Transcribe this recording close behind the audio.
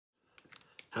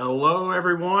Hello,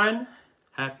 everyone.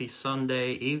 Happy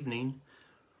Sunday evening.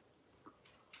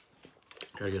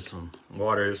 Gotta get some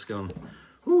water. It's going.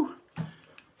 Whew.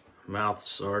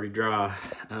 Mouth's already dry.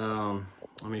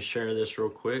 Let me share this real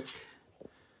quick.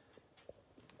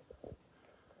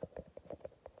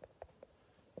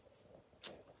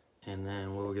 And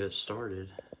then we'll get started.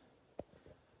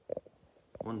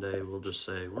 One day we'll just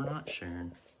say, we're not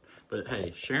sharing. But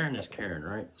hey, sharing is caring,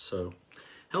 right? So,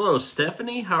 hello,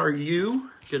 Stephanie. How are you?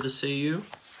 Good to see you.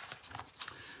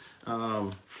 I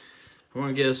want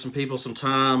to give some people some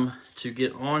time to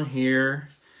get on here.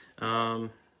 I'll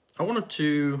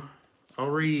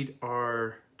read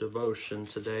our devotion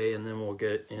today, and then we'll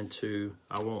get into,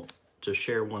 I want to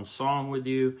share one song with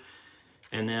you,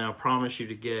 and then I promise you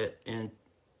to get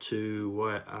into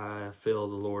what I feel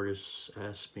the Lord has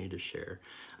asked me to share.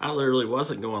 I literally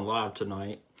wasn't going live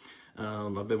tonight.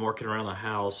 I've been working around the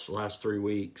house the last 3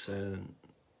 weeks, and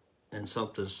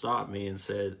something stopped me and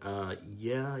said,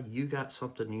 yeah, you got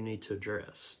something you need to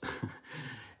address.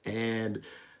 And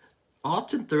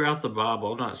often throughout the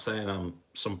Bible, I'm not saying I'm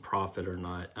some prophet or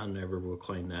not. I never will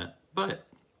claim that. But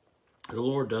the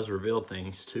Lord does reveal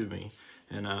things to me,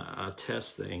 and I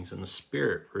test things, and the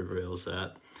Spirit reveals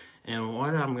that. And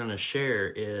what I'm going to share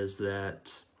is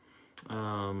that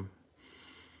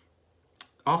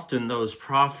often those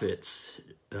prophets,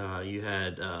 you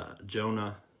had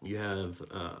Jonah, you have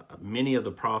many of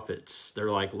the prophets, they're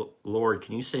like, Lord,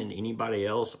 can you send anybody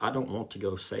else? I don't want to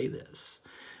go say this.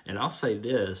 And I'll say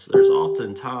this, there's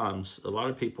oftentimes a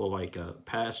lot of people like a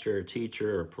pastor, a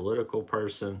teacher, or a political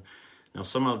person. Now,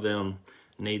 some of them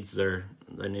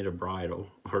they need a bridle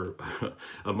or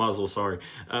a muzzle, sorry.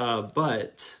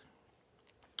 But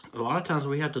a lot of times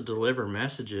we have to deliver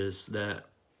messages that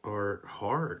are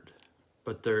hard,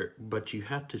 but you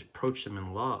have to approach them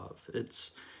in love.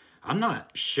 I'm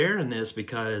not sharing this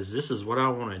because this is what I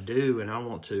want to do and I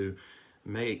want to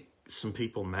make some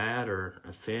people mad or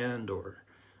offend or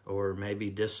maybe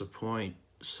disappoint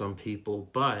some people,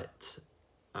 but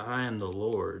I am the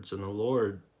Lord's, and the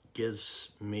Lord gives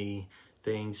me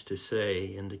things to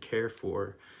say and to care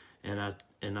for, and I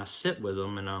sit with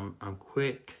them, and I'm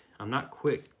not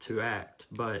quick to act,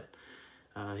 but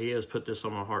He has put this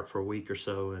on my heart for a week or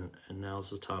so, and now's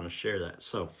the time to share that.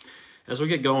 So as we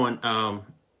get going, I'm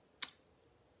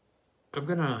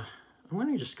gonna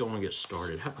just go and get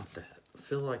started. How about that? I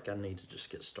feel like I need to just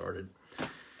get started.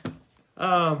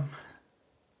 I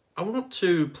want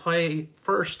to play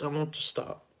first. I want to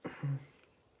stop,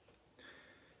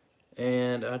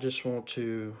 and I just want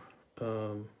to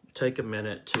take a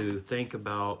minute to think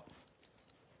about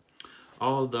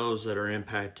all of those that are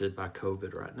impacted by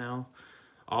COVID right now,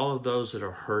 all of those that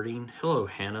are hurting. Hello,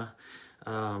 Hannah.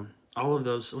 All of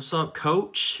those. What's up,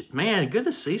 Coach? Man, good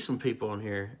to see some people in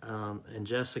here. And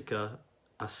Jessica,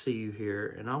 I see you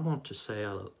here. And I want to say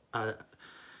I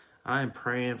am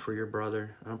praying for your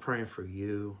brother. I'm praying for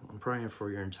you. I'm praying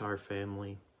for your entire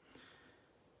family.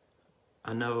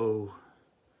 I know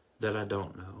that I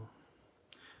don't know.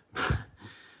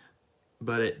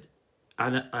 But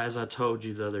as I told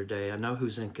you the other day, I know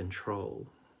who's in control.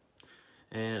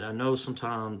 And I know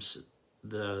sometimes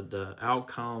the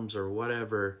outcomes or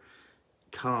whatever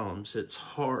comes, it's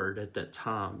hard at that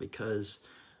time because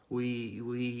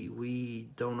we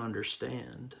don't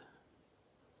understand.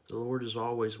 The Lord is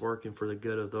always working for the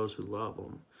good of those who love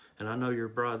Him. And I know your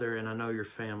brother and I know your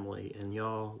family, and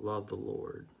y'all love the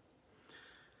Lord.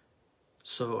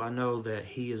 So I know that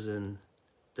He is in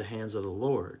the hands of the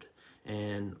Lord,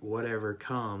 and whatever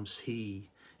comes, He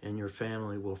and your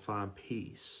family will find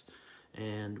peace.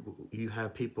 And you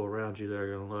have people around you that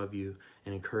are going to love you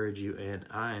and encourage you. And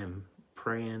I am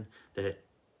praying that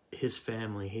his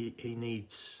family, he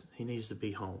needs to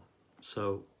be home.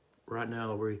 So right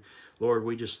now, Lord,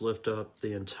 we just lift up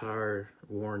the entire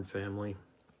Warren family,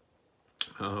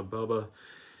 Bubba,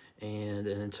 and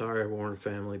an entire Warren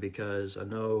family, because I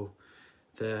know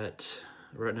that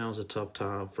right now is a tough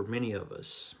time for many of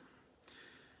us.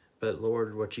 But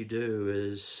Lord, what you do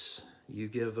is you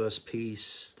give us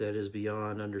peace that is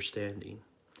beyond understanding.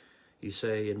 You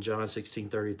say in John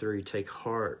 16:33, take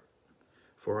heart,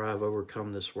 for I have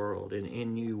overcome this world, and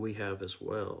in you we have as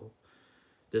well.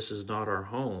 This is not our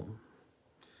home.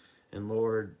 And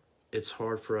Lord, it's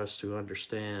hard for us to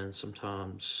understand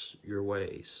sometimes your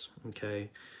ways,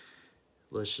 okay?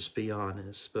 Let's just be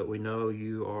honest. But we know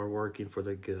you are working for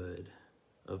the good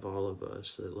of all of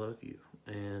us that love you.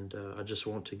 And I just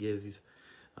want to give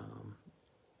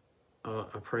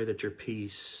I pray that your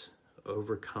peace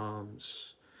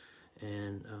overcomes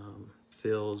and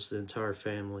fills the entire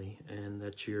family, and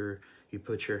that you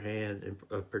put your hand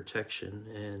of protection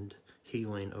and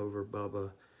healing over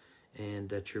Bubba, and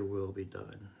that your will be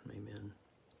done. Amen.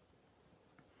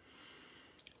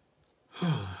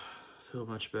 I feel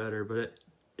much better, but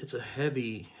it's a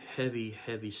heavy, heavy,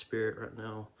 heavy spirit right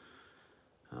now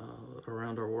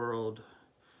around our world.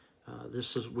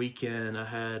 This weekend I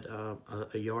had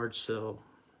a yard sale,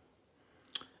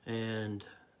 and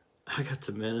I got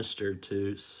to minister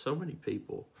to so many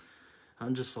people.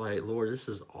 I'm just like, Lord, this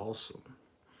is awesome.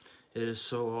 It is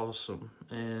so awesome.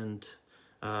 And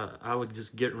I was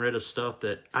just getting rid of stuff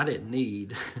that I didn't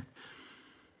need.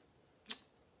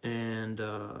 And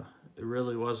it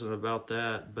really wasn't about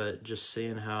that, but just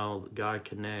seeing how God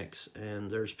connects. And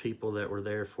there's people that were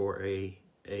there for a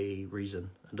reason,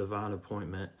 a divine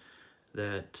appointment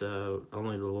that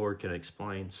only the Lord can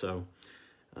explain. So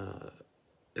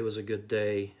it was a good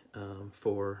day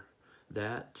for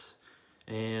that.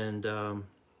 And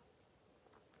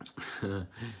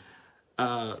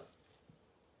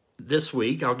this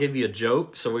week I'll give you a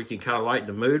joke so we can kind of lighten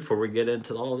the mood before we get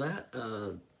into all that.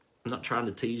 I'm not trying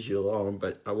to tease you along,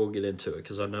 but I will get into it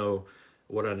because I know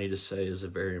what I need to say is a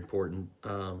very important,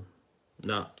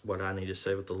 not what I need to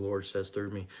say, what the Lord says through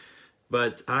me.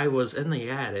 But I was in the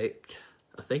attic,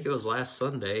 I think it was last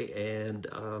Sunday, and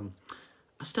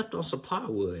I stepped on some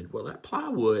plywood. Well, that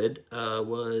plywood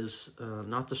was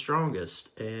not the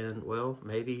strongest, and, well,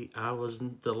 maybe I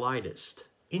wasn't the lightest.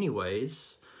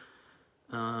 Anyways,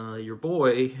 your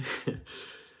boy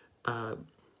kind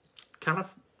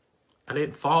of, I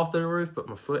didn't fall through the roof, but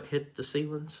my foot hit the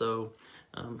ceiling, so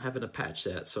I'm having to patch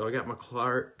that. So I got my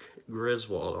Clark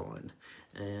Griswold on,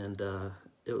 and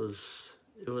it was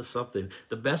something.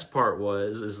 The best part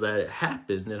is that it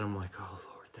happened, and I'm like, oh,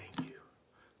 Lord, thank you.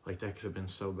 Like, that could have been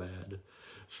so bad.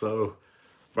 So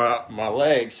my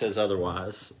leg says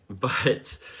otherwise,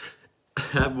 but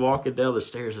I'm walking down the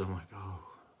stairs, and I'm like, oh,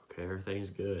 okay, everything's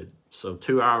good. So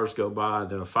 2 hours go by,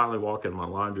 and then I finally walk in my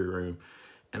laundry room,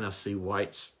 and I see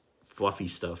white, fluffy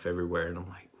stuff everywhere, and I'm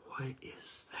like, what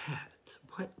is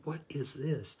that? What is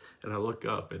this? And I look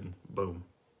up, and boom.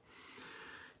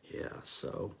 Yeah,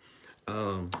 so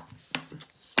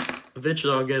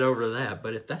eventually I'll get over that,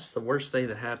 but if that's the worst thing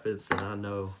that happens, then I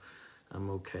know I'm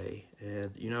okay.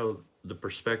 And, you know, the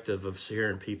perspective of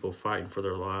hearing people fighting for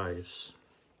their lives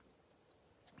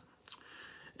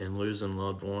and losing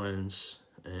loved ones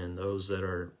and those that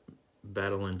are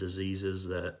battling diseases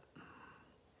that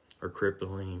are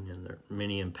crippling, and they're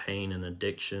many in pain and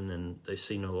addiction, and they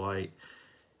see no light,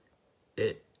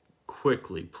 it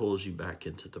quickly pulls you back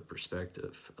into the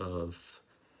perspective of,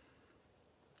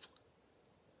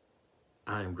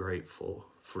 I am grateful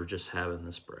for just having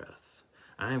this breath.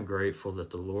 I am grateful that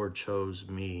the Lord chose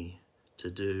me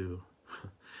to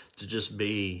just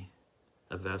be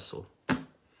a vessel.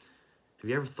 Have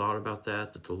you ever thought about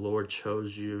that? That the Lord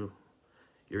chose you,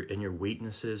 in your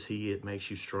weaknesses, it makes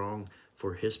you strong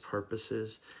for His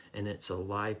purposes, and it's a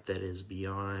life that is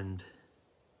beyond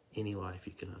any life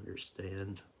you can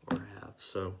understand or have.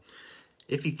 So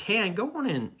if you can, go on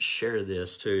and share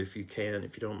this too, if you can,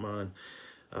 if you don't mind.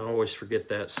 I always forget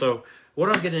that. So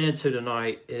what I'm getting into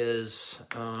tonight is,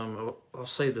 I'll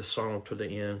save the song to the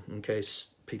end in case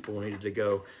people needed to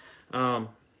go.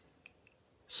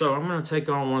 So I'm going to take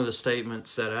on one of the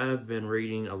statements that I've been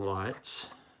reading a lot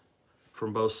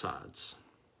from both sides.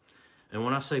 And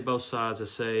when I say both sides, I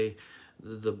say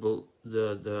the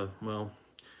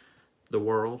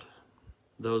world,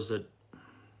 those that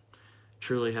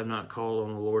truly have not called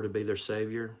on the Lord to be their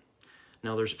Savior.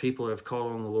 Now, there's people that have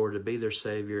called on the Lord to be their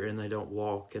Savior, and they don't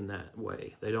walk in that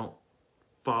way. They don't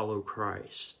follow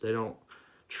Christ. They don't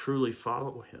truly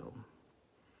follow Him.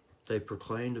 They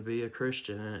proclaim to be a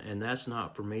Christian, and that's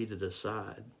not for me to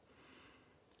decide.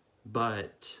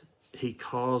 But He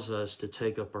calls us to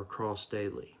take up our cross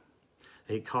daily.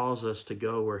 He calls us to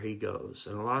go where He goes.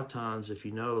 And a lot of times, if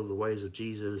you know the ways of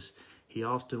Jesus, He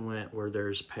often went where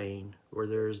there's pain, where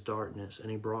there is darkness,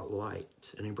 and He brought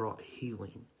light, and He brought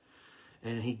healing.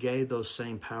 And He gave those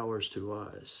same powers to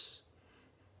us.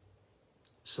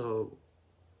 So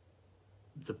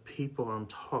the people I'm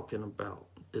talking about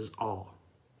is all.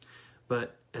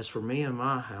 But as for me and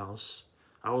my house,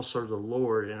 I will serve the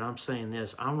Lord. And I'm saying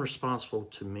this, I'm responsible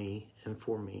to me and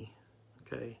for me.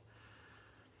 Okay?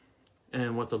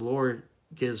 And what the Lord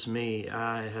gives me,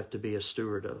 I have to be a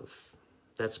steward of.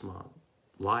 That's my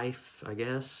life, I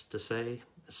guess, to say.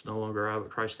 It's no longer I,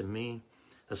 but Christ in me.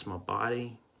 That's my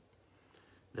body.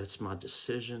 That's my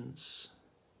decisions.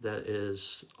 That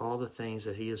is all the things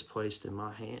that He has placed in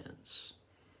my hands.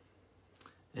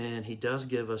 And He does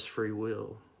give us free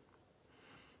will.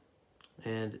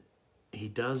 And He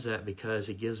does that because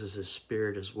He gives us His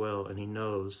Spirit as well. And He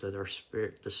knows that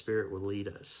the Spirit will lead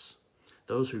us.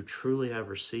 those who truly have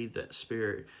received that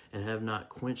Spirit and have not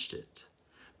quenched it,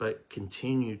 but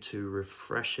continue to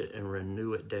refresh it and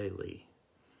renew it daily,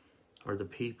 are the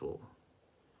people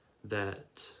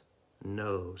that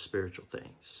know spiritual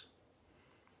things.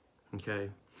 Okay,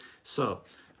 so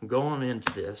I'm going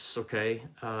into this, okay?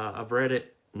 I've read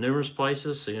it numerous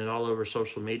places, seen it all over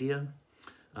social media,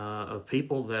 of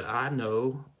people that I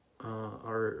know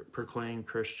are proclaimed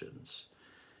Christians.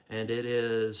 And it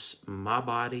is my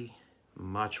body,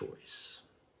 my choice.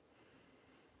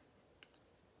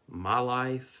 My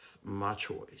life, my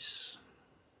choice.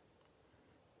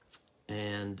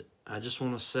 And I just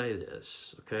want to say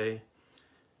this, okay?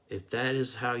 If that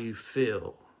is how you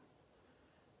feel,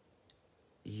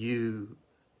 you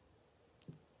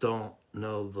don't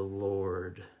know the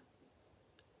Lord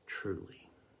truly.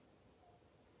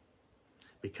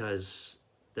 Because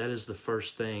that is the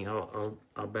first thing.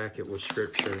 I'll back it with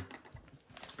scripture.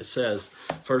 It says,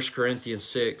 1 Corinthians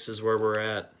 6 is where we're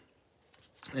at.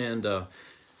 And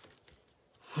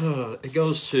it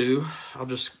goes to, I'll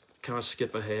just kind of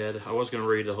skip ahead. I was going to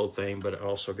read the whole thing, but I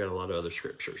also got a lot of other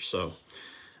scriptures. So,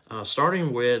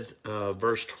 starting with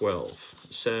verse 12,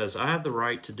 it says, I have the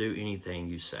right to do anything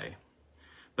you say,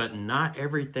 but not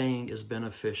everything is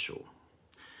beneficial.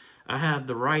 I have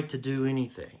the right to do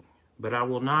anything, but I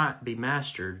will not be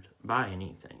mastered by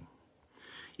anything.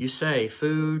 You say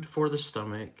food for the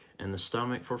stomach and the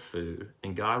stomach for food,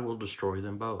 and God will destroy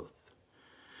them both.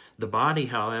 The body,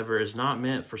 however, is not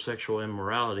meant for sexual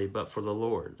immorality, but for the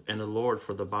Lord, and the Lord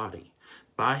for the body.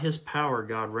 By his power,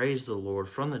 God raised the Lord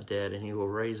from the dead, and he will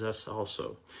raise us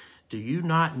also. Do you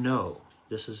not know,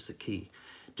 this is the key,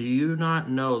 do you not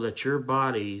know that your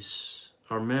bodies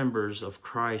are members of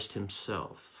Christ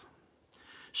himself?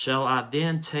 Shall I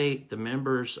then take the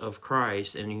members of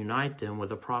Christ and unite them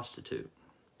with a prostitute?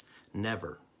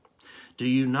 Never. Do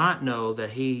you not know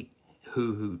that he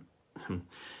who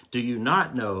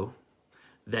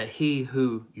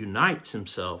unites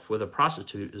himself with a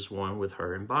prostitute is one with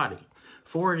her in body?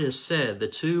 For it is said, the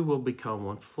two will become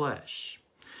one flesh.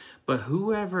 But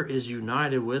whoever is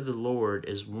united with the Lord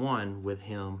is one with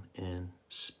him in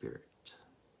spirit.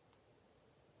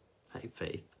 Hey,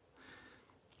 Faith.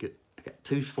 Good. I got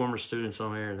 2 former students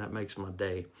on here, and that makes my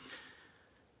day.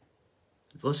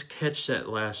 Let's catch that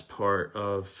last part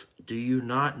of, do you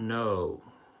not know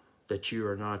that you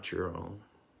are not your own?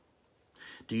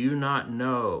 Do you not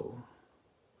know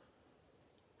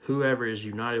whoever is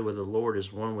united with the Lord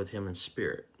is one with him in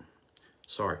spirit?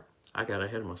 Sorry, I got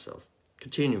ahead of myself.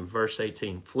 Continue, verse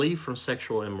 18. Flee from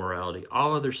sexual immorality.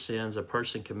 All other sins a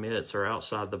person commits are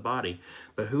outside the body,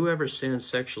 but whoever sins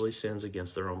sexually sins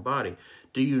against their own body.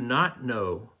 Do you not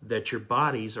know that your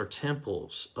bodies are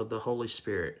temples of the Holy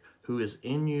Spirit, who is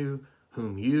in you,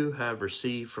 whom you have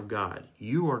received from God?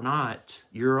 You are not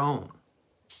your own.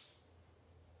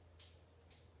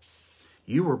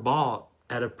 You were bought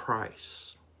at a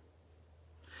price.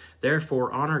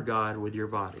 Therefore, honor God with your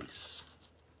bodies.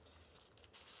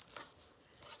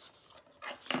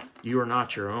 You are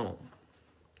not your own.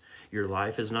 Your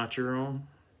life is not your own.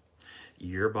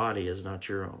 Your body is not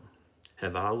your own.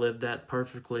 Have I lived that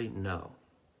perfectly? No.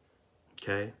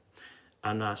 Okay?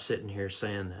 I'm not sitting here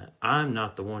saying that. I'm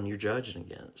not the one you're judging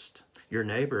against. Your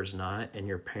neighbor is not, and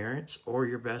your parents, or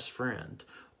your best friend,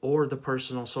 or the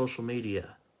person on social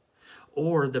media,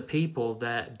 or the people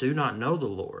that do not know the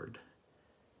Lord.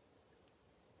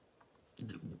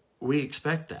 We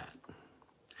expect that.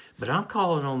 But I'm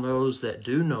calling on those that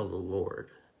do know the Lord.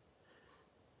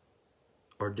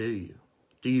 Or do you?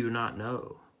 Do you not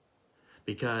know?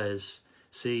 Because,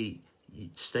 see,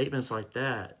 statements like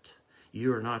that,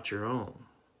 you are not your own.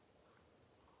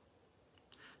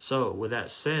 So, with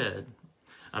that said,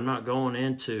 I'm not going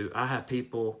into, I have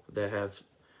people that have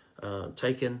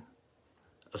taken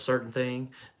a certain thing.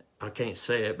 I can't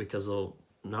say it because they'll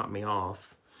knock me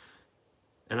off.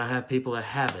 And I have people that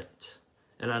haven't.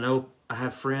 And I know I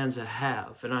have friends that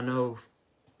have. And I know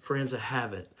friends that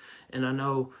haven't. And I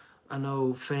know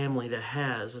family that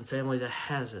has and family that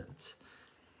hasn't.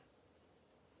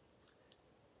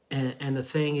 And the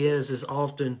thing is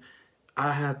often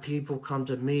I have people come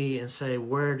to me and say,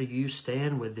 where do you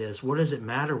stand with this? What does it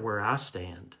matter where I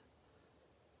stand?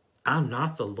 I'm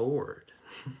not the Lord.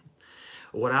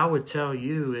 What I would tell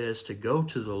you is to go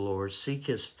to the Lord, seek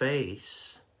his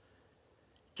face,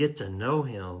 get to know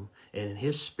him, and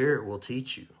his Spirit will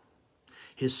teach you.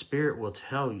 His Spirit will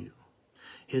tell you.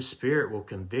 His Spirit will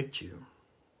convict you.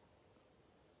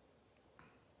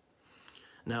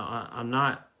 Now, I'm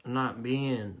not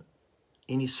being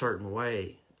any certain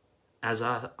way. As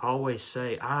I always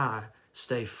say, I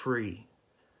stay free.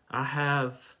 I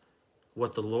have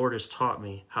what the Lord has taught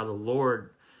me, how the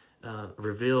Lord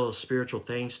reveals spiritual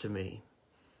things to me.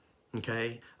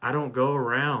 Okay? I don't go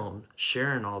around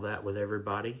sharing all that with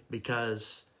everybody,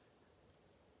 because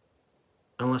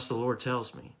unless the Lord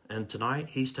tells me. And tonight,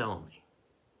 he's telling me.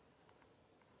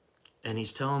 And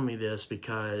he's telling me this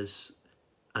because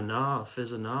enough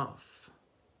is enough.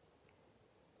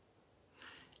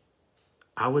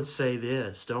 I would say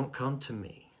this: don't come to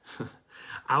me.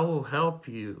 I will help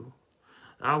you.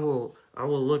 I will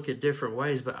look at different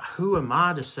ways, but who am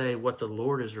I to say what the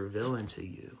Lord is revealing to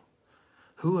you?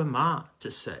 Who am I to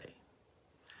say?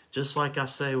 Just like I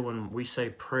say when we say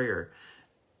prayer,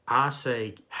 I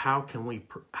say, how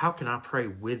can I pray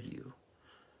with you?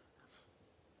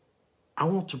 I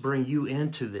want to bring you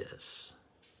into this.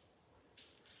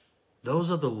 Those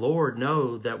of the Lord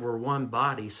know that we're one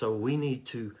body, so we need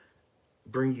to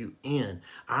bring you in.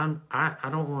 I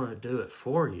don't want to do it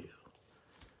for you.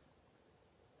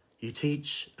 You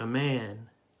teach a man,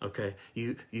 okay,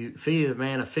 you feed a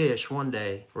man a fish one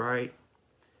day, right?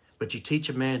 But you teach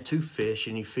a man to fish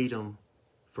and you feed him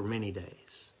for many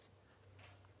days.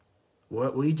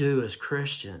 What we do as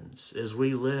Christians is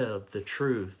we live the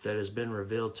truth that has been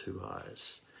revealed to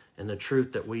us and the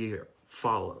truth that we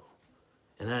follow,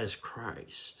 and that is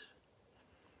Christ.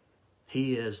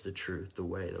 He is the truth, the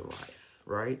way, the life,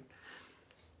 right?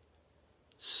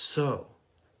 So,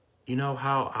 you know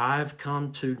how I've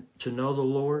come to know the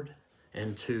Lord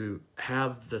and to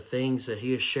have the things that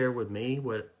he has shared with me,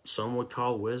 what some would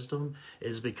call wisdom,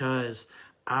 is because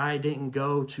I didn't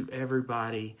go to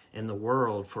everybody in the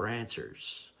world for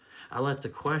answers. I let the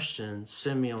question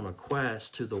send me on a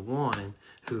quest to the one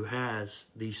who has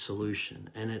the solution,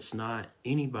 and it's not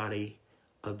anybody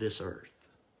of this earth.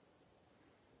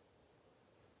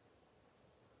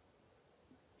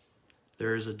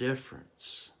 There is a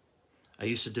difference. I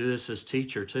used to do this as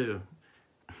teacher too.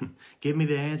 Give me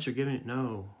the answer,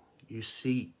 no, you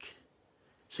seek.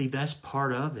 See, that's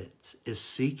part of it, is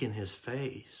seeking his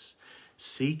face,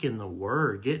 seeking the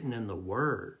word, getting in the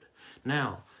word.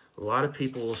 Now, a lot of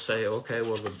people will say, okay,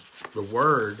 well, the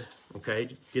word,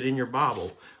 okay, get in your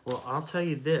Bible. Well, I'll tell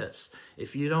you this,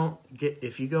 if you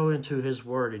go into his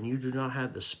word and you do not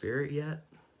have the Spirit yet,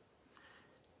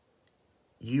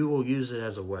 you will use it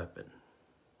as a weapon.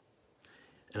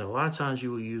 And a lot of times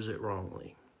you will use it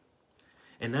wrongly.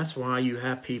 And that's why you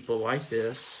have people like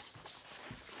this.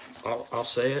 I'll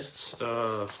say it.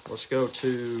 Let's go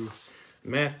to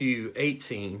Matthew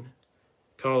 18.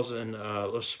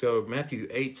 Let's go Matthew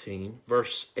 18,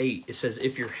 verse 8. It says,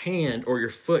 if your hand or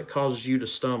your foot causes you to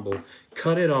stumble,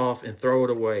 cut it off and throw it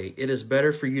away. It is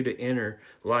better for you to enter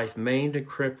life maimed and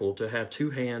crippled, to have 2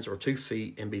 hands or 2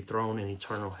 feet and be thrown in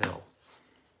eternal hell.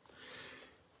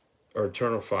 Or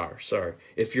eternal fire, sorry.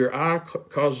 If your eye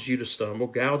causes you to stumble,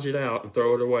 gouge it out and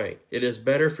throw it away. It is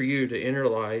better for you to enter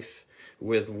life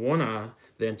with 1 eye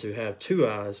than to have 2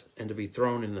 eyes and to be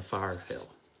thrown in the fire of hell.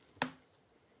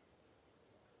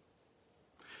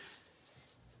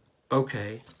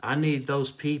 Okay, I need those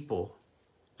people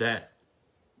that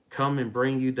come and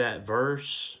bring you that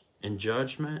verse in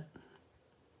judgment.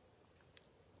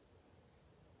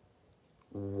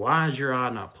 Why is your eye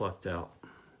not plucked out?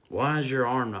 Why is your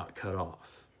arm not cut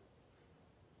off?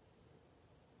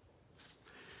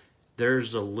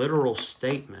 There's a literal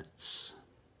statements.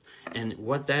 And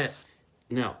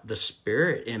now the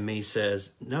Spirit in me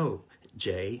says, no,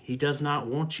 Jay, he does not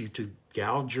want you to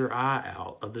gouge your eye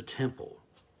out of the temple.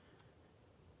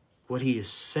 What he is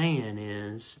saying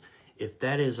is, if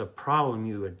that is a problem,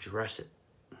 you address it.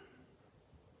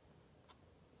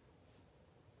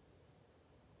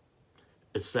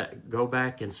 It's that, go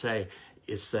back and say,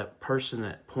 it's that person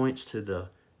that points to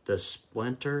the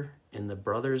splinter in the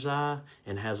brother's eye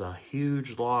and has a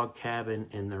huge log cabin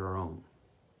in their own.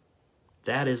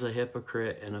 That is a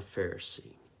hypocrite and a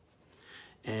Pharisee.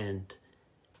 And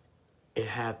it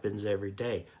happens every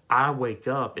day. I wake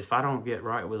up, if I don't get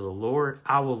right with the Lord,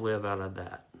 I will live out of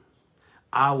that.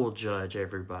 I will judge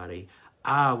everybody.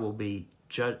 I will be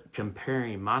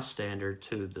comparing my standard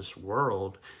to this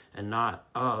world and not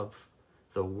of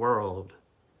the world,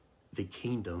 the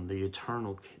kingdom, the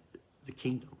eternal, the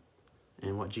kingdom,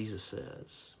 and what Jesus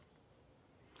says.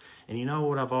 And you know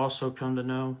what I've also come to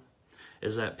know?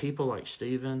 Is that people like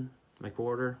Stephen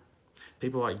McWhorter,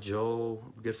 people like Joel,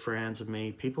 good friends of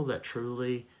me, people that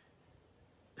truly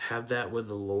have that with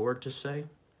the Lord to say,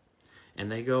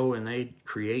 and they go and they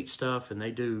create stuff and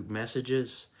they do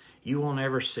messages, you won't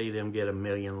ever see them get 1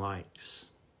 million likes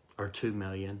or 2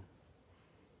 million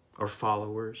or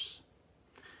followers.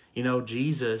 You know,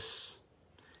 Jesus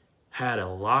had a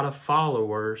lot of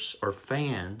followers or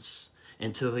fans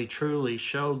until he truly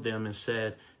showed them and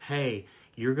said, hey,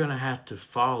 you're going to have to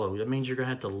follow. That means you're going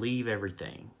to have to leave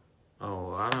everything.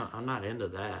 Oh, I'm not into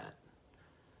that.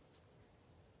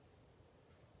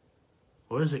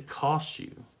 What does it cost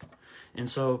you? And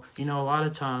so, a lot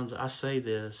of times I say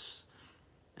this,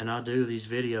 and I do these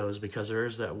videos because there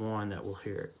is that one that will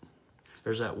hear it.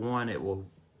 There's that one that will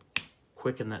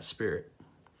quicken that spirit.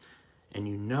 And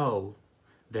you know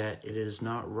that it is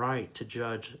not right to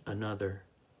judge another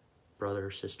brother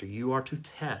or sister. You are to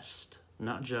test,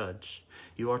 not judge.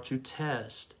 You are to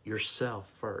test yourself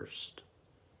first.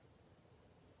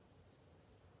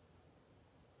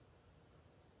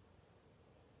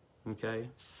 Okay?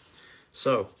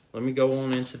 So, let me go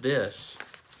on into this.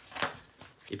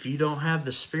 If you don't have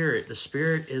the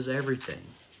Spirit is everything.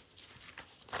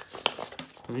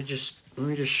 Let me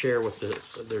just share with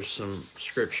there's some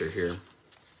scripture here.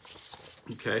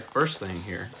 Okay, first thing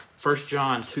here. 1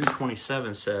 John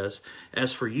 2:27 says,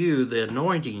 "As for you, the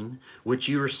anointing which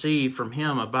you receive from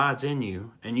him abides in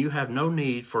you, and you have no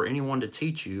need for anyone to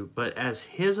teach you, but as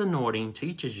his anointing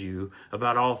teaches you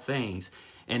about all things,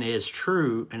 and is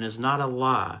true and is not a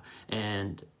lie,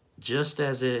 and just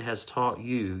as it has taught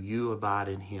you, you abide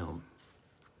in him."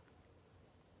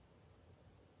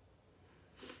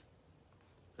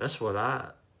 That's what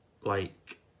I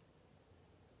like.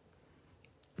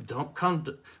 Don't come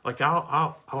to, like,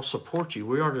 I'll support you.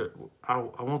 I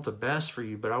want the best for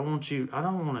you, but I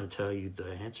don't want to tell you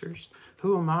the answers.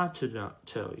 Who am I to not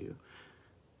tell you?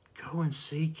 Go and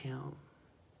seek him.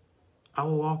 I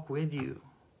will walk with you.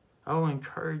 I will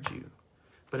encourage you.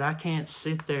 But I can't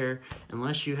sit there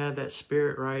unless you have that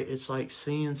spirit right. It's like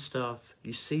seeing stuff.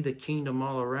 You see the kingdom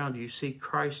all around you. You see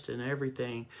Christ in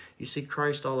everything. You see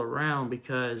Christ all around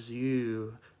because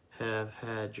you have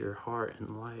had your heart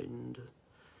enlightened.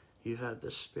 You have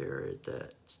the Spirit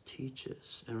that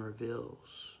teaches and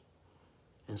reveals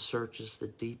and searches the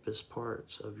deepest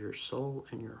parts of your soul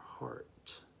and your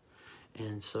heart.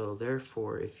 And so,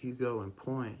 therefore, if you go and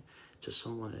point to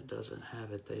someone that doesn't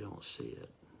have it, they don't see it.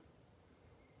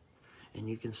 And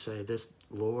you can say, "This,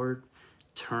 Lord,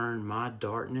 turn my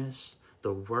darkness,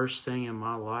 the worst thing in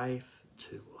my life,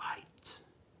 to light."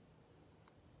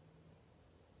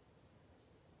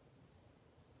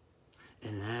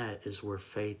 And that is where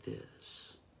faith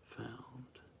is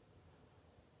found.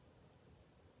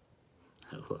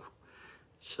 Hello.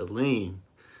 Shalene.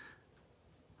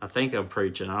 I think I'm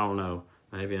preaching. I don't know.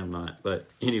 Maybe I'm not. But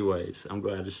anyways, I'm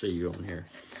glad to see you on here.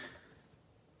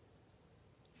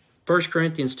 1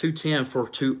 Corinthians 2:10, "For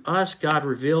to us God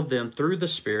revealed them through the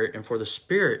Spirit, and for the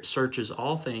Spirit searches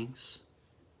all things,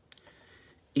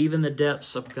 even the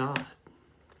depths of God."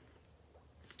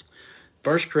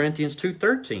 1 Corinthians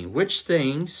 2:13, "Which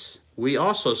things we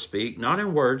also speak, not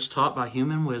in words taught by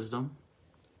human wisdom,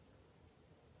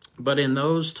 but in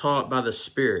those taught by the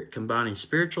Spirit, combining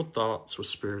spiritual thoughts with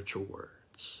spiritual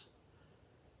words."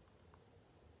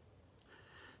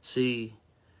 See,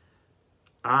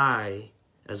 I,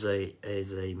 as a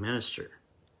minister,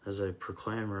 as a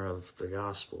proclaimer of the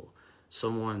gospel,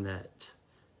 someone that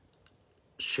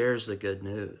shares the good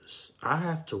news, I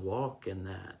have to walk in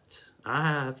that. I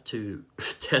have to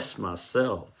test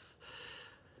myself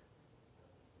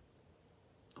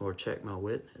or check my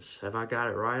witness. Have I got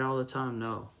it right all the time?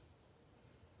 No.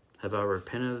 Have I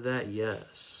repented of that?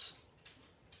 Yes.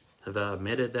 Have I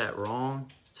admitted that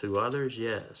wrong to others?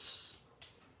 Yes.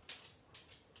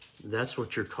 That's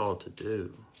what you're called to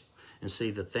do. And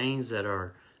see, the things that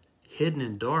are hidden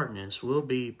in darkness will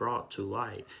be brought to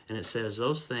light. And it says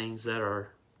those things that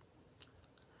are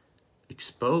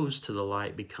exposed to the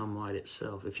light become light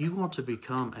itself. If you want to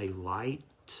become a light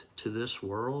to this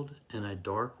world, in a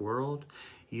dark world,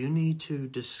 you need to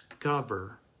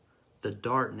discover the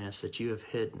darkness that you have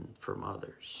hidden from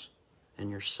others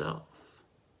and yourself.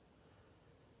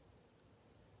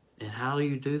 And how do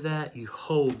you do that? You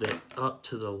hold it up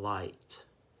to the light,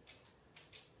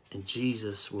 and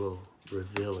Jesus will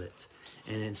reveal it.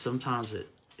 And then sometimes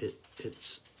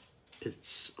it's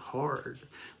hard,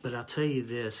 but I'll tell you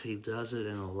this, he does it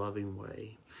in a loving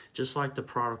way. Just like the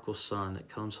prodigal son that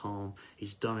comes home,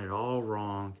 he's done it all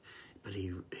wrong, but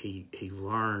he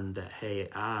learned that, hey,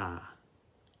 I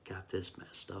got this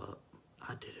messed up.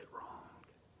 I did it wrong.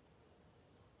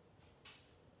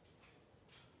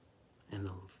 And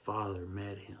the father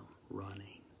met him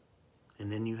running.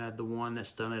 And then you have the one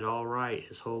that's done it all right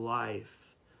his whole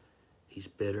life. He's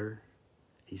bitter.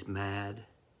 He's mad.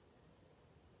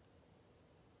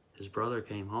 His brother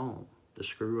came home, the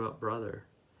screw-up brother,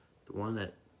 the one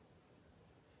that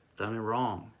done it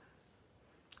wrong.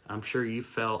 I'm sure you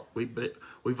felt,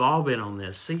 we've all been on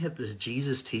this. See the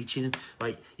Jesus teaching,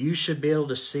 like you should be able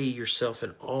to see yourself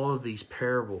in all of these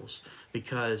parables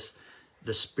because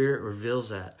the Spirit reveals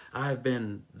that. I have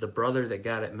been the brother that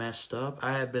got it messed up.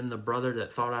 I have been the brother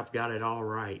that thought I've got it all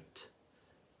right.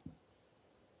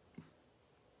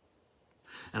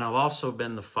 And I've also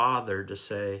been the father to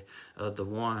say, the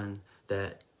one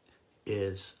that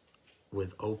is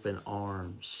with open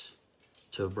arms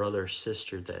to a brother or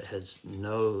sister that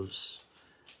knows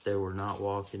they were not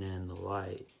walking in the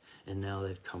light, and now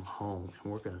they've come home,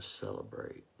 and we're going to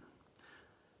celebrate.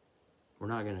 We're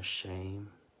not going to shame.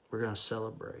 We're going to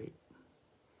celebrate.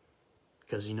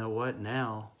 Because you know what?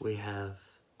 Now we have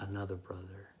another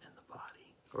brother in the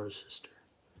body or a sister.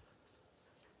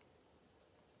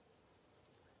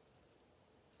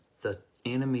 The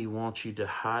enemy wants you to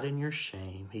hide in your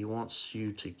shame. He wants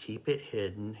you to keep it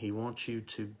hidden. He wants you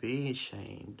to be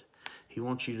ashamed. He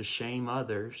wants you to shame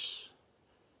others.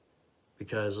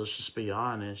 Because let's just be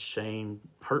honest, shame,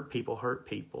 hurt people.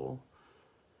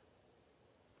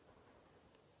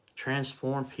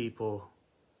 Transform people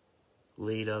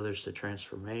lead others to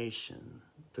transformation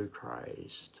through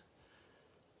Christ.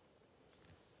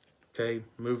 Okay,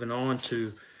 moving on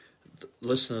to,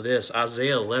 listen to this,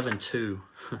 Isaiah 11:2.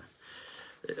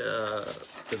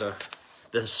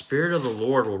 The Spirit of the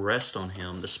Lord will rest on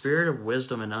him, the Spirit of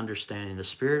wisdom and understanding, the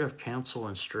Spirit of counsel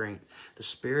and strength, the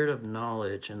Spirit of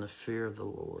knowledge and the fear of the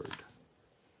Lord.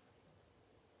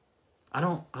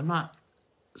 I'm not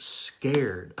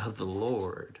scared of the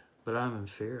Lord, but I'm in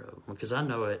fear of him because I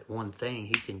know at one thing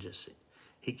he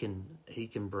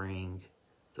can bring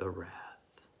the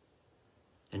wrath,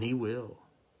 and he will.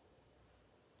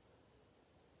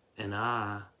 And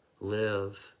I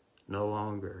live no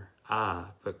longer I,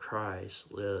 but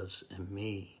Christ lives in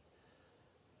me.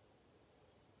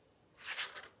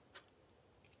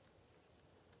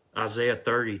 Isaiah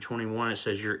 30:21, it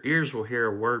says, your ears will hear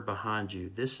a word behind you.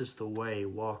 This is the way,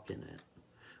 walk in it.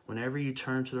 Whenever you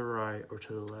turn to the right or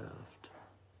to the left.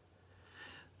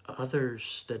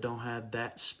 Others that don't have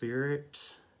that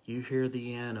spirit, you hear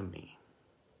the enemy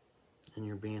and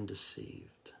you're being deceived.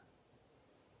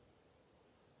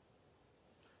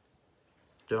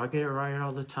 Do I get it right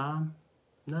all the time?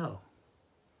 No.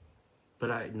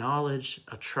 But I acknowledge,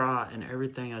 I try in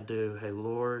everything I do, hey,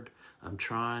 Lord, I'm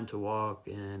trying to walk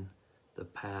in the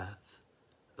path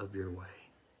of your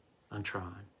way. I'm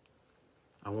trying.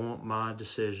 I want my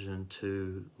decision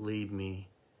to lead me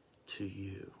to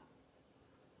you,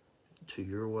 to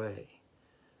your way.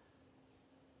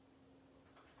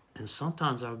 And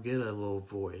sometimes I'll get a little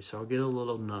voice, I'll get a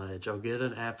little nudge, I'll get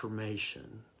an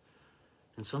affirmation.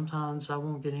 And sometimes I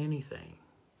won't get anything.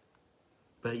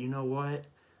 But you know what?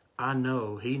 I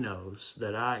know he knows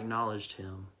that I acknowledged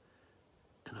him,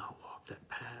 and I'll walk that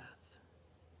path.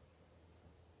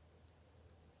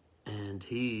 And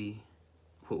he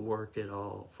will work it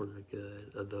all for the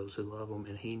good of those who love him,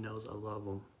 and he knows I love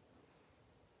him.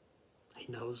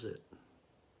 He knows it.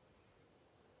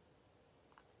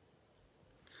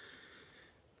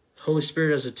 Holy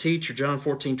Spirit as a teacher, John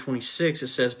 14:26, it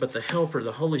says, but the Helper,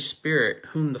 the Holy Spirit,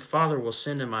 whom the Father will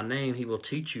send in my name, he will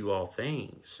teach you all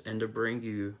things, and to bring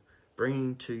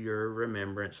to your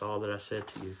remembrance all that I said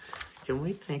to you. Can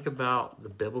we think about the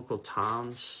biblical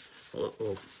times? Well,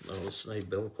 let's say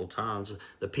biblical times.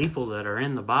 The people that are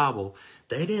in the Bible,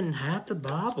 they didn't have the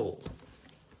Bible.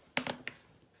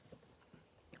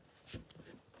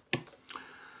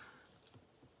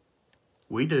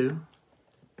 We do.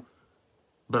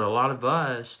 But a lot of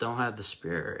us don't have the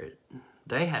Spirit.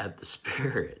 They had the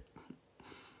Spirit.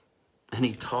 And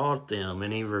he taught them,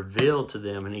 and he revealed to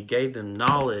them, and he gave them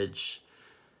knowledge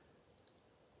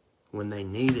when they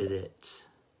needed it.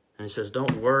 And he says,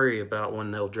 don't worry about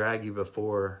when they'll drag you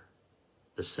before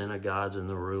the synagogues and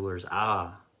the rulers.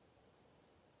 I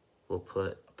will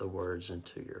put the words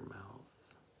into your mouth.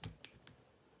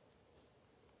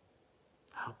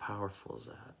 How powerful is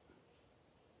that?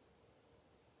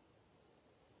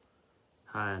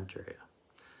 Hi, Andrea.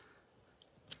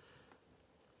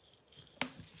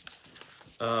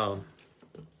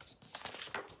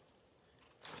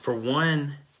 For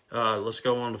one, let's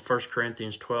go on to 1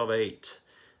 Corinthians 12:8.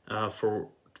 For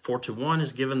to one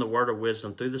is given the word of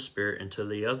wisdom through the Spirit, and to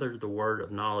the other the word of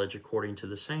knowledge according to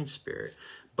the same Spirit.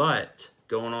 But,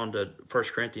 going on to 1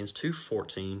 Corinthians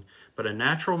 2:14, but a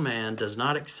natural man does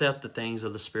not accept the things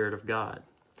of the Spirit of God.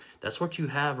 That's what you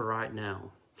have right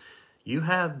now.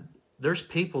 There's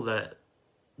people that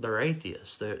they're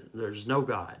atheists. There's no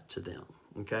God to them,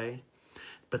 okay?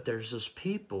 But there's those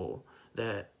people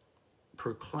that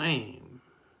proclaim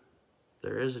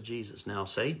There is a Jesus. Now,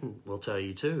 Satan will tell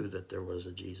you too that there was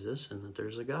a Jesus and that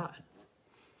there's a God.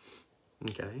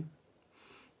 Okay?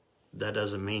 That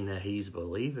doesn't mean that he's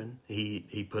believing.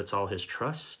 He puts all his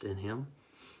trust in him.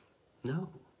 No.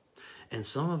 And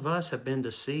some of us have been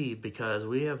deceived because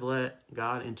we have let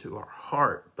God into our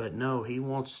heart. But no, he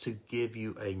wants to give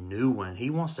you a new one. He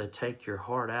wants to take your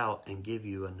heart out and give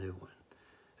you a new one.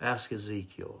 Ask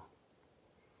Ezekiel.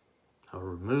 I'll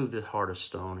remove the heart of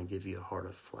stone and give you a heart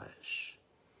of flesh.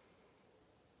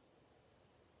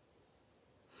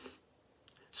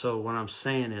 So what I'm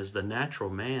saying is the natural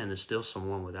man is still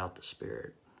someone without the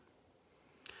Spirit.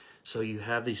 So you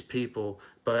have these people,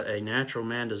 but a natural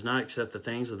man does not accept the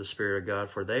things of the Spirit of God,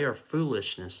 for they are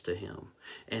foolishness to him.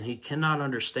 And he cannot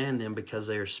understand them because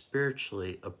they are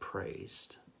spiritually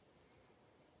appraised.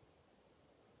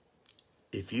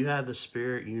 If you have the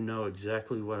Spirit, you know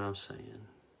exactly what I'm saying.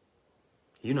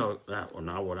 You know, well,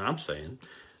 not what I'm saying.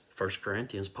 1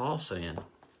 Corinthians, Paul's saying.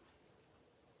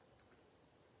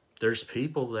 There's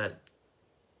people that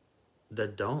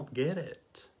don't get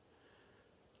it.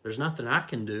 There's nothing I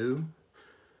can do.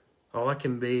 All I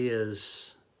can be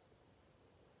is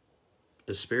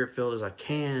as Spirit-filled as I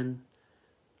can.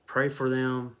 Pray for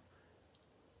them.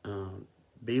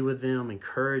 Be with them.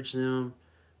 Encourage them.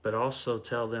 But also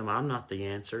tell them I'm not the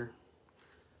answer.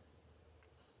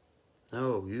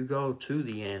 No, you go to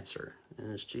the answer,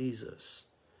 and it's Jesus,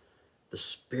 the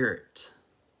Spirit.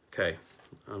 Okay,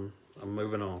 I'm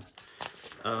moving on.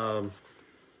 I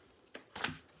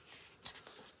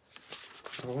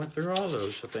went through all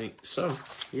those, I think. So,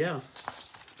 yeah,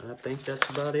 I think that's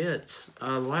about it.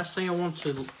 The last thing I want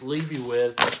to leave you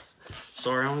with,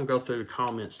 sorry, I'm going to go through the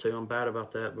comments too. I'm bad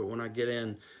about that, but when I get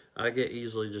in, I get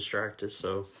easily distracted.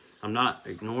 So I'm not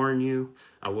ignoring you.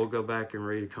 I will go back and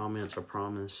read the comments, I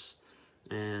promise.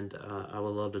 And I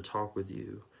would love to talk with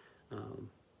you.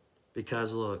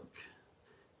 Because, look,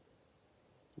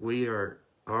 our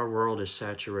world is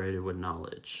saturated with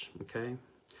knowledge, okay?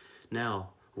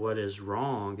 Now, what is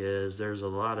wrong is there's a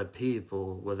lot of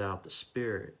people without the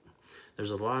Spirit.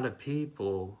 There's a lot of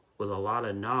people with a lot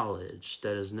of knowledge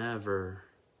that has never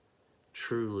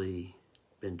truly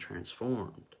been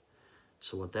transformed.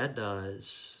 So what that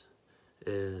does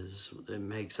is it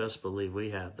makes us believe we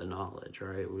have the knowledge,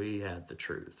 right? We have the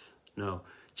truth. No,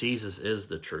 Jesus is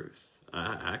the truth.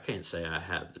 I can't say I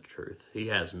have the truth. He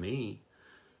has me.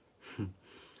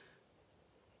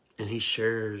 And he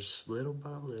shares little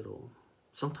by little.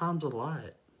 Sometimes a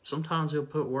lot. Sometimes he'll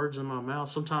put words in my mouth.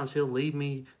 Sometimes he'll lead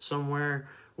me somewhere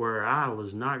where I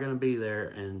was not going to be there.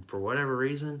 And for whatever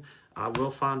reason, I will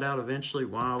find out eventually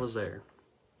why I was there.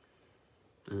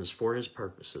 And it's for his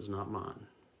purposes, not mine.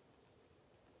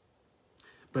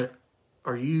 But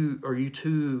are you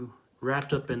too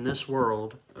wrapped up in this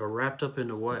world, or wrapped up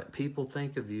into what people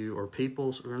think of you, or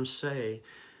people are going to say,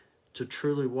 to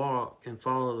truly walk and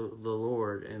follow the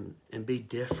Lord and be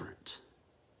different?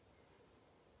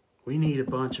 We need a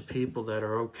bunch of people that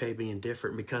are okay being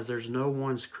different, because there's no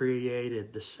one's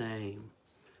created the same.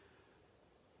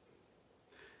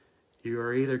 You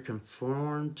are either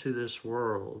conformed to this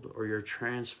world or you're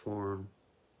transformed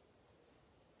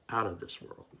out of this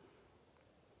world.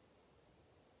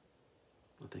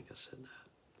 I think I said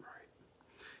that right.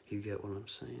 You get what I'm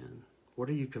saying? What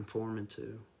are you conforming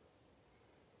to?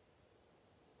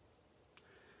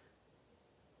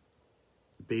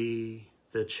 Be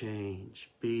the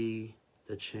change. Be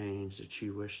the change that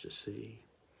you wish to see.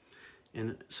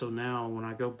 And so now when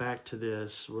I go back to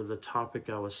this, with the topic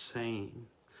I was saying,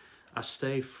 I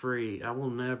stay free. I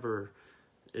will never,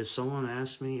 if someone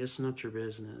asks me, it's not your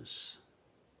business.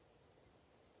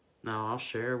 Now, I'll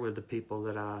share with the people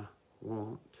that I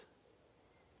want,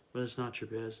 but it's not your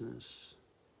business.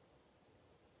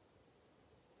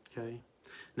 Okay?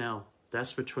 Now,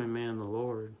 that's between me and the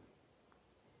Lord.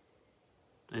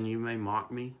 And you may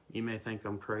mock me. You may think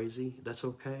I'm crazy. That's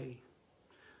okay.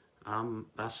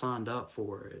 I signed up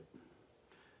for it.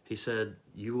 He said,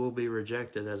 you will be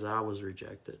rejected as I was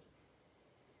rejected.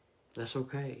 That's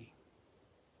okay.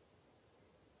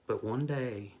 But one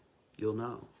day, you'll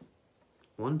know.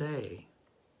 One day,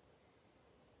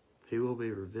 he will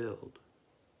be revealed.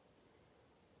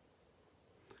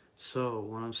 So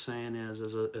what I'm saying is,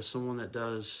 as someone that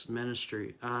does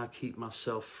ministry, I keep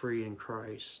myself free in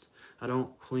Christ. I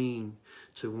don't cling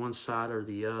to one side or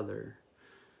the other.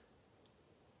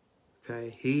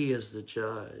 Okay? He is the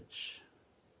judge.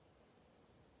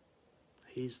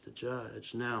 He's the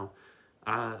judge. Now,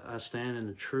 I stand in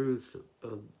the truth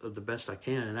of the best I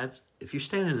can. And that's, if you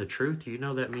stand in the truth, you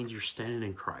know that means you're standing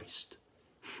in Christ.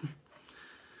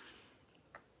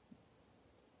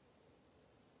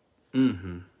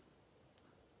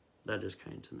 That just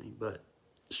came to me, but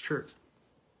it's true.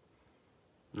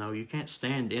 No, you can't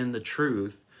stand in the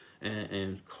truth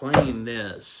and claim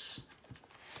this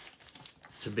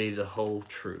to be the whole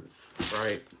truth,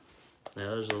 right?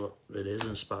 Now, it is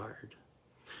inspired.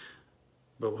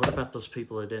 But what about those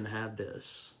people that didn't have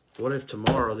this? What if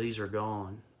tomorrow these are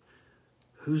gone?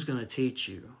 Who's going to teach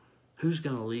you? Who's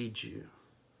going to lead you?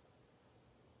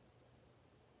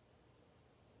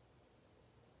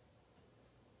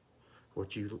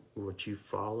 What you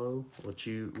follow, what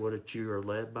you are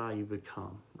led by, you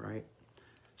become, right?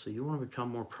 So you want to become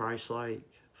more Christ-like,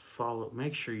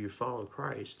 make sure you follow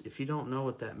Christ. If you don't know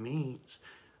what that means,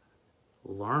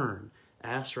 learn.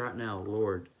 Ask right now,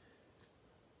 Lord,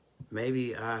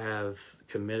 maybe I have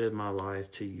committed my life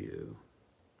to you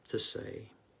to say,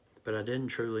 but I didn't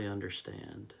truly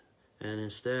understand. And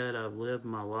instead, I've lived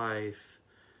my life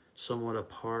somewhat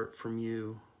apart from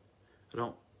you. I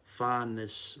don't find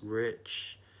this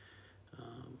rich,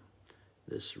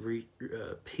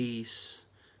 peace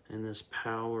and this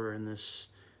power and this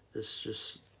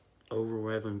just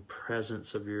overwhelming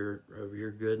presence of your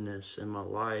goodness in my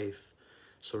life.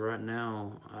 So right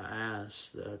now, I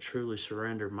ask that I truly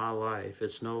surrender my life.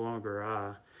 It's no longer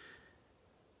I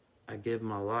give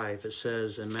my life. It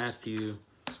says in Matthew,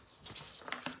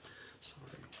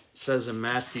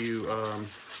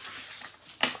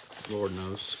 Lord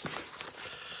knows,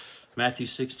 Matthew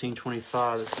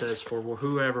 16:25, it says, for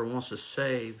whoever wants to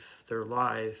save their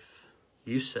life,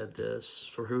 you said this,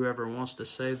 for whoever wants to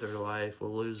save their life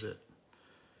will lose it.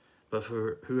 But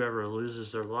for whoever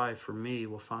loses their life for me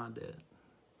will find it.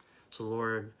 So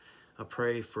Lord, I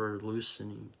pray for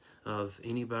loosening of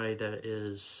anybody that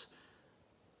is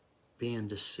being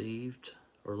deceived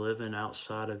or living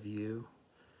outside of you,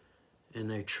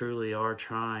 and they truly are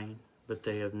trying, but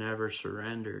they have never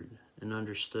surrendered and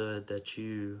understood that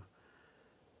you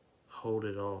hold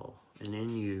it all, and in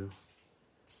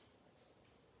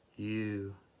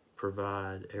you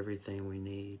provide everything we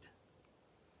need.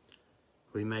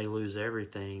 We may lose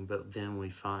everything, but then we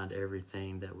find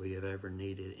everything that we have ever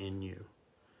needed in you.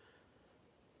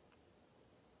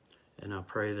 And I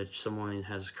pray that someone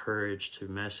has courage to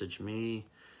message me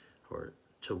or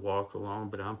to walk along,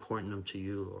 but I'm pointing them to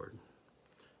you, Lord.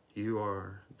 You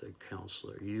are the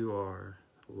counselor. You are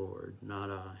Lord, not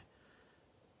I.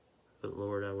 But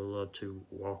Lord, I would love to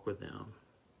walk with them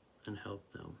and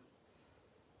help them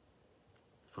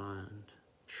find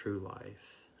true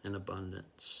life and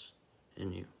abundance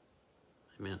in you.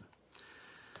 Amen.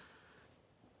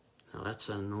 Now that's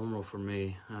normal for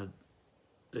me.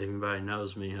 Anybody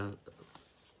knows me,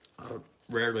 I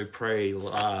rarely pray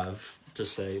live to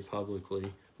say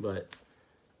publicly, but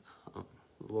the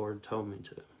Lord told me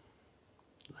to.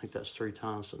 I think that's 3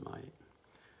 times tonight.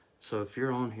 So if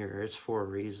you're on here, it's for a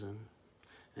reason.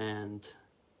 And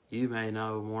you may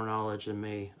know more knowledge than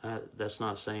me. That's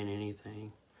not saying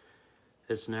anything.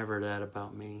 It's never that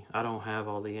about me. I don't have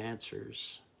all the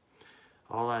answers.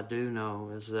 All I do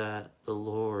know is that the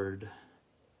Lord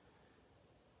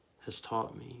has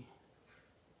taught me.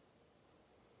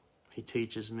 He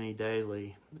teaches me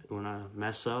daily. When I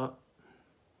mess up,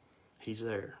 He's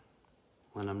there.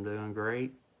 When I'm doing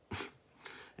great,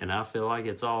 and I feel like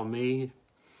it's all me,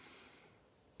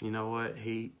 you know what?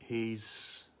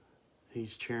 He's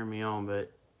cheering me on,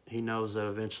 but He knows that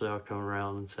eventually I'll come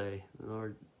around and say,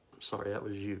 Lord, I'm sorry, that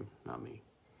was you, not me.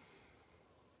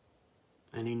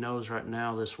 And He knows right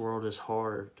now this world is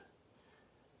hard,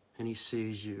 and He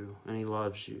sees you, and He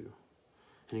loves you,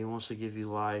 and He wants to give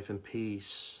you life and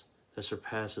peace that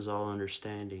surpasses all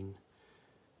understanding,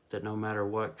 that no matter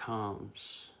what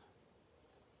comes,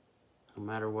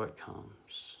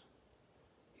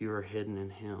 you are hidden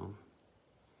in Him,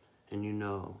 and you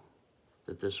know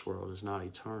that this world is not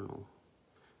eternal,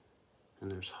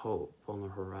 and there's hope on the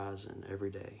horizon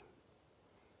every day,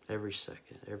 every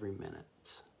second, every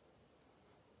minute.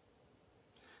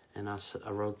 And I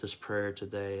wrote this prayer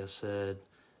today. I said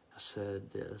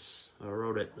this. I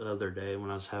wrote it the other day when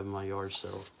I was having my yard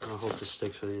sale. I hope this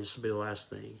sticks with you. This will be the last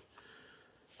thing.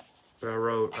 But I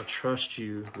wrote, I trust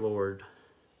you, Lord,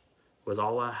 with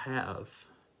all I have,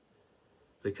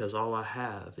 because all I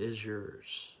have is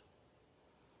yours.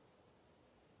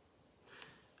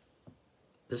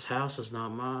 This house is not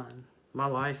mine. My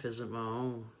life isn't my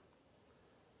own.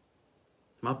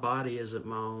 My body isn't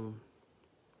my own.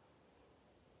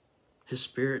 His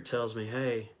Spirit tells me,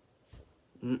 hey,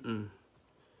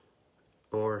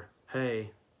 or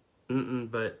hey,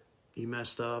 but you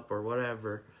messed up or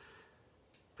whatever.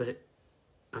 But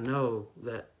I know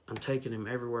that I'm taking Him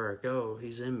everywhere I go.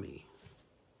 He's in me,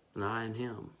 and I in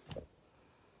Him.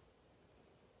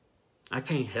 I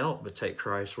can't help but take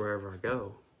Christ wherever I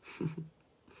go.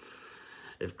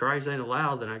 If Christ ain't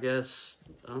allowed, then I guess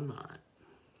I'm not.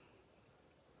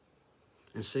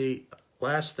 And see,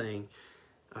 last thing,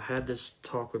 I had this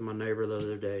talk with my neighbor the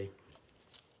other day.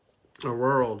 Our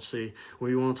world, see,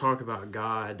 we want to talk about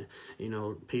God. You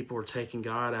know, people are taking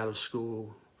God out of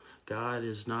school. God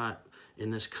is not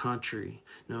in this country.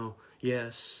 No,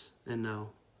 yes and no.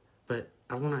 But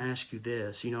I want to ask you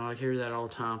this. You know, I hear that all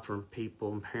the time from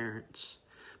people and parents.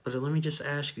 But let me just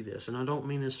ask you this, and I don't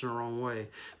mean this in the wrong way,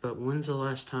 but when's the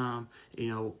last time, you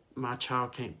know, my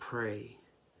child can't pray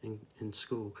in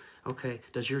school? Okay,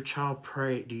 does your child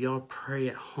pray? Do y'all pray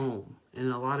at home?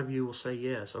 And a lot of you will say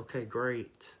yes. Okay,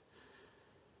 great.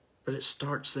 But it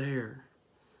starts there.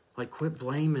 Like, quit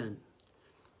blaming.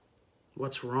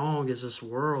 What's wrong is this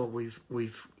world. We've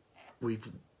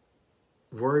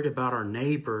worried about our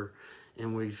neighbor,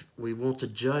 and we want to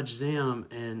judge them,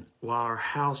 and while our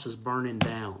house is burning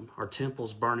down, our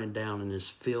temple's burning down and is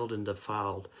filled and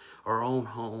defiled, our own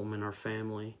home and our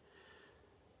family,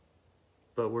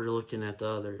 but we're looking at the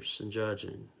others and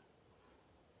judging.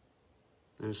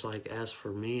 And it's like, as for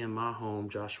me and my home,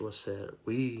 Joshua said,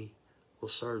 we will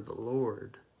serve the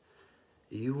Lord.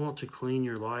 You want to clean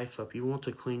your life up, you want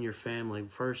to clean your family,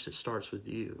 first it starts with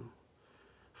you.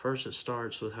 First it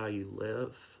starts with how you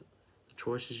live, the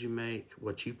choices you make,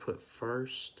 what you put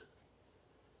first.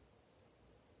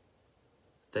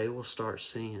 They will start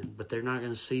seeing, but they're not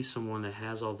going to see someone that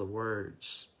has all the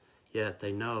words, yet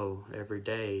they know every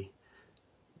day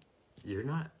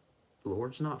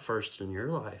Lord's not first in your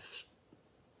life.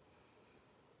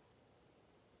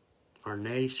 Our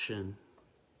nation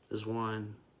is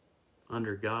one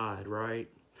under God, right?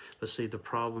 But see, the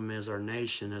problem is our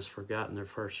nation has forgotten their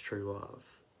first true love.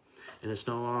 And it's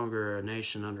no longer a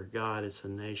nation under God, it's a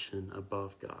nation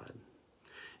above God.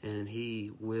 And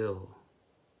He will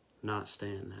not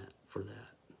stand for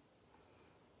that.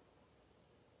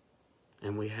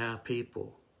 And we have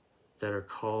people that are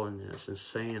calling this and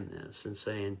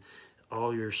saying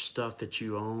all your stuff that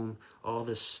you own, all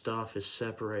this stuff is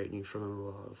separating you from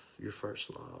love, your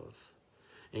first love.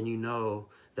 And you know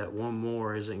that one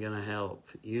more isn't going to help.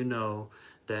 You know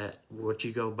that what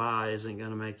you go by isn't going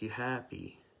to make you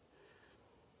happy.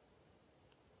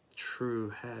 True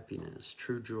happiness,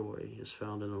 true joy is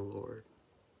found in the Lord.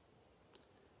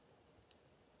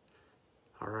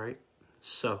 All right,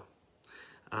 so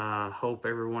I hope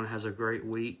everyone has a great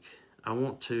week. I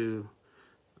want to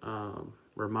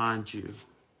remind you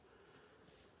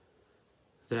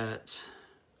that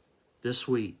this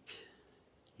week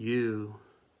you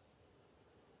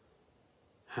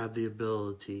have the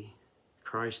ability,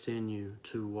 Christ in you,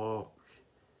 to walk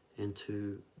and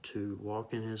to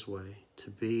walk in His way, to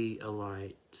be a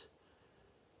light,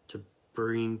 to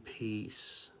bring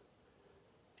peace.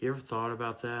 You ever thought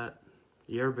about that?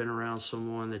 You ever been around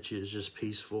someone that is just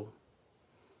peaceful?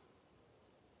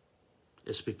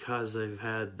 It's because they've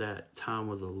had that time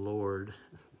with the Lord,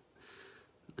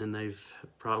 and they've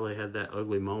probably had that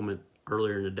ugly moment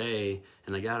earlier in the day,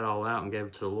 and they got it all out and gave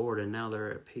it to the Lord, and now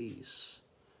they're at peace.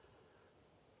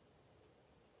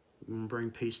 You want to bring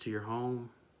peace to your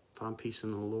home? Find peace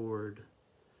in the Lord.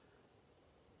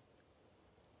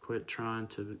 Quit trying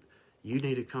to... You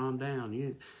need to calm down.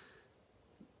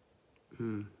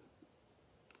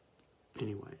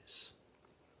 Anyways.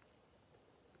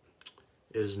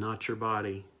 It is not your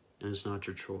body, and it's not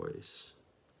your choice.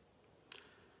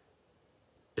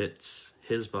 It's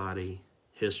His body,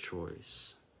 His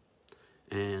choice.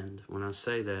 And when I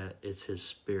say that, it's His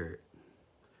Spirit.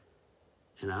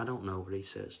 And I don't know what He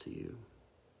says to you.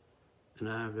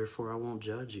 And therefore I won't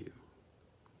judge you.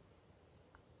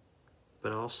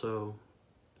 But also,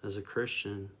 as a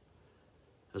Christian,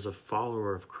 as a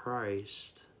follower of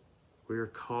Christ, we are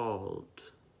called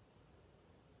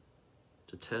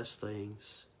to test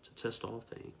things, to test all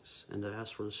things, and to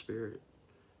ask for the Spirit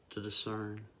to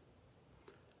discern.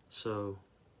 So,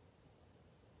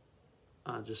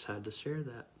 I just had to share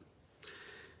that.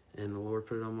 And the Lord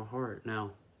put it on my heart. Now,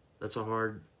 that's a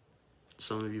hard...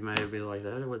 Some of you may be like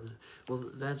that. Well,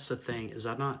 that's the thing, is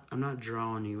I'm not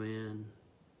drawing you in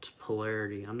to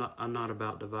polarity. I'm not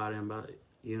about dividing, I'm about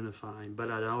unifying.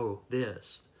 But I know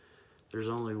this. There's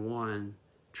only one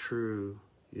true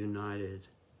united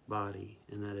body,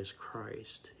 and that is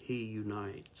Christ. He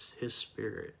unites, His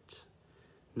Spirit,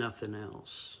 nothing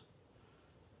else.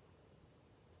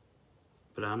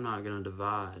 But I'm not going to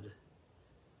divide.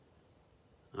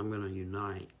 I'm going to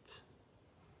unite.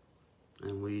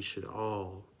 And we should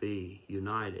all be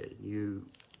united. You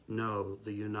know,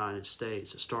 the United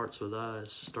States, it starts with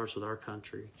us, starts with our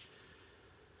country.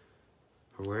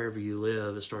 Or wherever you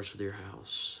live, it starts with your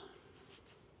house.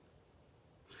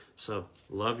 So,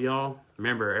 love y'all.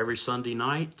 Remember, every Sunday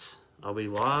night, I'll be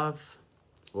live,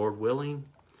 Lord willing.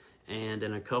 And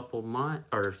in a couple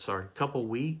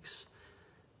weeks,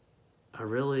 I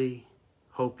really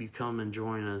hope you come and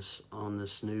join us on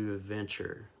this new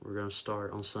adventure. We're going to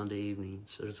start on Sunday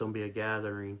evenings. There's going to be a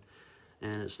gathering,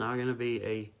 and it's not going to be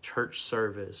a church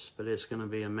service, but it's going to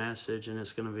be a message, and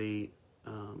it's going to be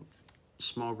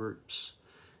small groups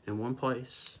in one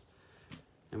place.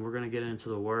 And we're going to get into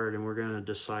the Word, and we're going to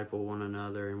disciple one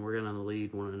another, and we're going to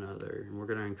lead one another, and we're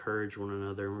going to encourage one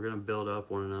another, and we're going to build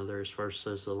up one another, as 1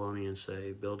 Thessalonians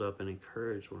say, build up and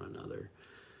encourage one another,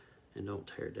 and don't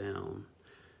tear down.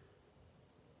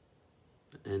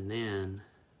 And then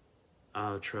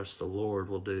I trust the Lord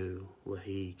will do what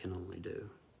He can only do.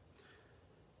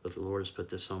 But the Lord has put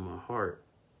this on my heart,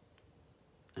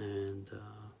 and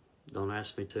don't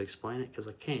ask me to explain it because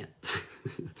I can't.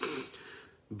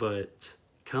 But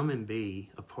come and be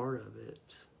a part of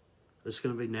it. It's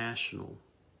going to be national.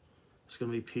 It's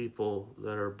going to be people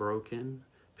that are broken,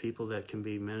 people that can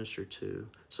be ministered to.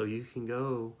 So you can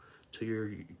go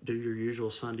to do your usual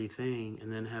Sunday thing,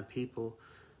 and then have people,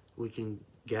 we can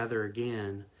gather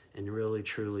again and really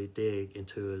truly dig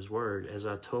into His Word. As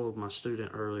I told my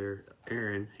student earlier,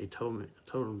 Aaron, I told him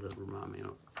to remind me. I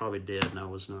probably did, and I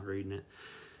was not reading it.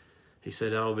 He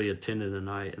said, I'll be attending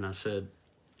tonight, and I said,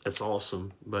 that's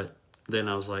awesome, but then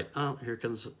I was like, oh,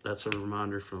 that's a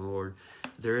reminder from the Lord.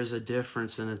 There is a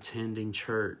difference in attending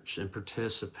church and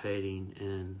participating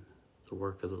in the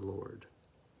work of the Lord.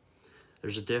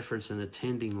 There's a difference in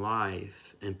attending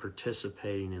life and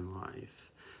participating in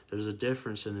life. There's a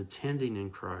difference in attending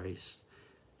in Christ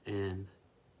and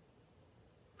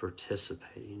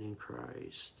participating in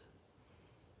Christ.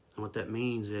 And what that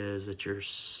means is that you're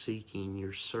seeking,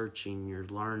 you're searching, you're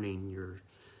learning,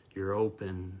 you're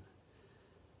open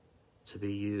to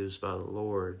be used by the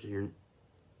Lord.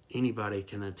 Anybody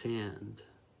can attend.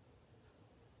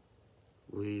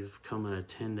 We've come an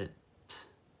attendant,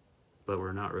 but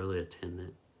we're not really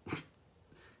attendant.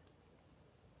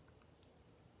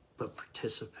 But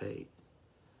participate.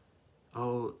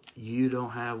 Oh, you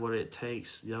don't have what it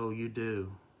takes. No, you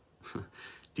do.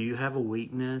 Do you have a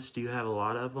weakness? Do you have a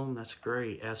lot of them? That's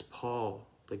great. Ask Paul,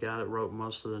 the guy that wrote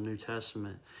most of the New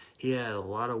Testament. He had a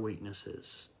lot of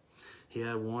weaknesses. He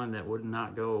had one that would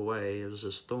not go away. It was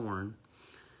this thorn.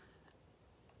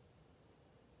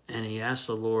 And he asked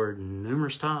the Lord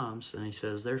numerous times, and he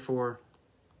says, therefore,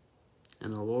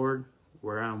 in the Lord,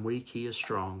 where I'm weak, He is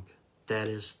strong. That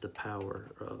is the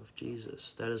power of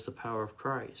Jesus. That is the power of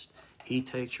Christ. He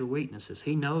takes your weaknesses.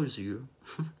 He knows you.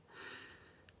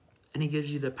 And He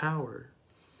gives you the power.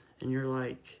 And you're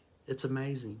like, it's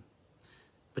amazing.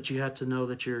 But you have to know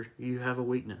that you have a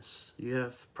weakness. You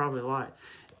have probably a lot.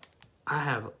 I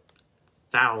have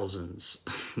thousands.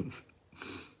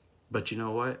 But you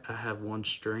know what? I have one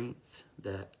strength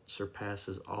that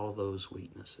surpasses all those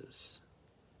weaknesses.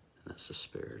 And that's the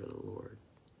Spirit of the Lord.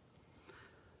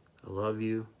 I love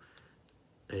you.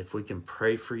 If we can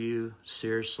pray for you,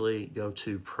 seriously, go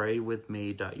to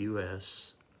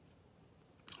praywithme.us.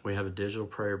 We have a digital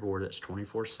prayer board that's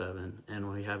 24/7,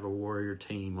 and we have a warrior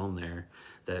team on there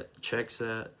that checks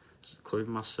that,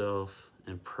 including myself,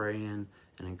 and praying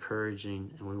and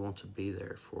encouraging, and we want to be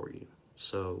there for you.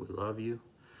 So we love you,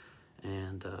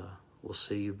 and we'll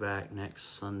see you back next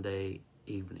Sunday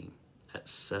evening at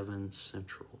 7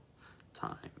 Central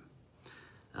Time.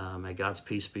 May God's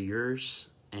peace be yours,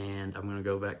 and I'm going to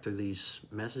go back through these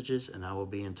messages, and I will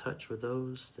be in touch with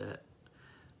those that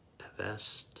have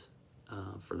asked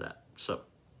for that. So,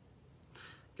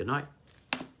 good night.